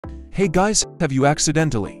Hey guys, have you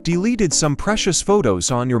accidentally deleted some precious photos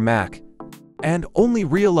on your Mac and only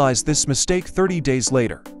realized this mistake 30 days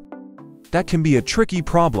later? That can be a tricky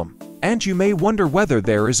problem, and you may wonder whether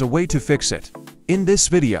there is a way to fix it. In this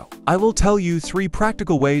video, I will tell you 3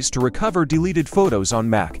 practical ways to recover deleted photos on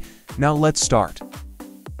Mac. Now let's start.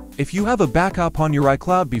 If you have a backup on your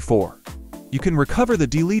iCloud before, you can recover the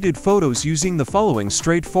deleted photos using the following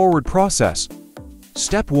straightforward process.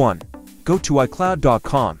 Step 1. Go to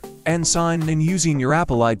iCloud.com and sign in using your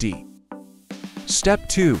Apple ID. Step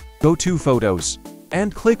 2. Go to Photos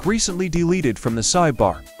and click Recently Deleted from the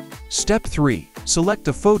sidebar. Step 3. Select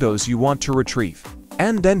the photos you want to retrieve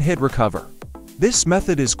and then hit Recover. This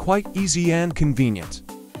method is quite easy and convenient.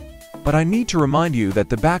 But I need to remind you that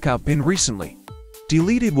the backup in Recently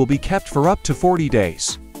Deleted will be kept for up to 40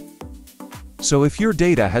 days. So if your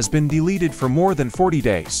data has been deleted for more than 40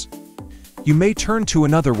 days, you may turn to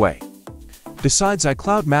another way. Besides,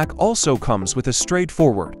 iCloud Mac also comes with a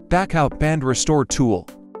straightforward backup and restore tool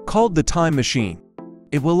called the Time Machine.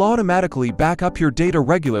 It will automatically back up your data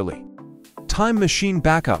regularly. Time Machine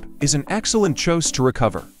Backup is an excellent choice to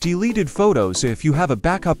recover deleted photos if you have a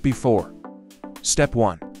backup before. Step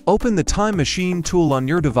 1. Open the Time Machine tool on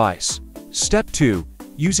your device. Step 2.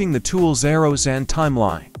 Using the tool's arrows and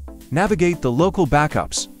timeline, navigate the local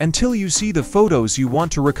backups until you see the photos you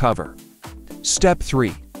want to recover. Step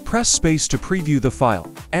 3. Press space to preview the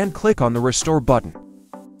file and click on the Restore button.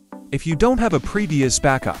 If you don't have a previous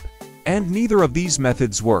backup and neither of these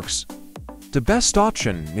methods works, the best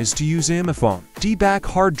option is to use iMyFone DBack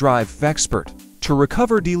Hard Drive Expert to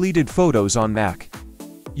recover deleted photos on Mac.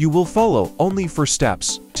 You will follow only 4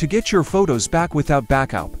 steps to get your photos back without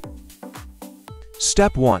backup.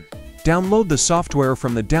 Step 1. Download the software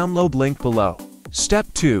from the download link below. Step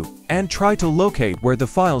 2. And try to locate where the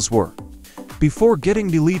files were before getting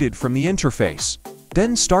deleted from the interface.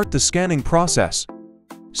 Then start the scanning process.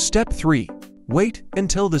 Step 3. Wait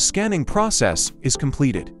until the scanning process is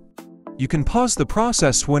completed. You can pause the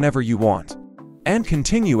process whenever you want and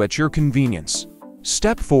continue at your convenience.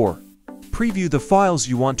 Step 4. Preview the files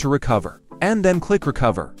you want to recover and then click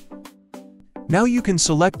Recover. Now you can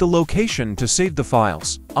select the location to save the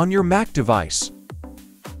files on your Mac device.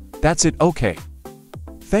 That's it. Okay.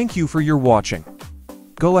 Thank you for your watching.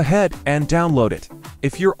 Go ahead and download it.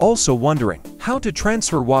 If you're also wondering how to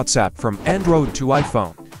transfer WhatsApp from Android to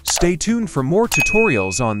iPhone, stay tuned for more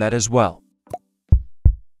tutorials on that as well.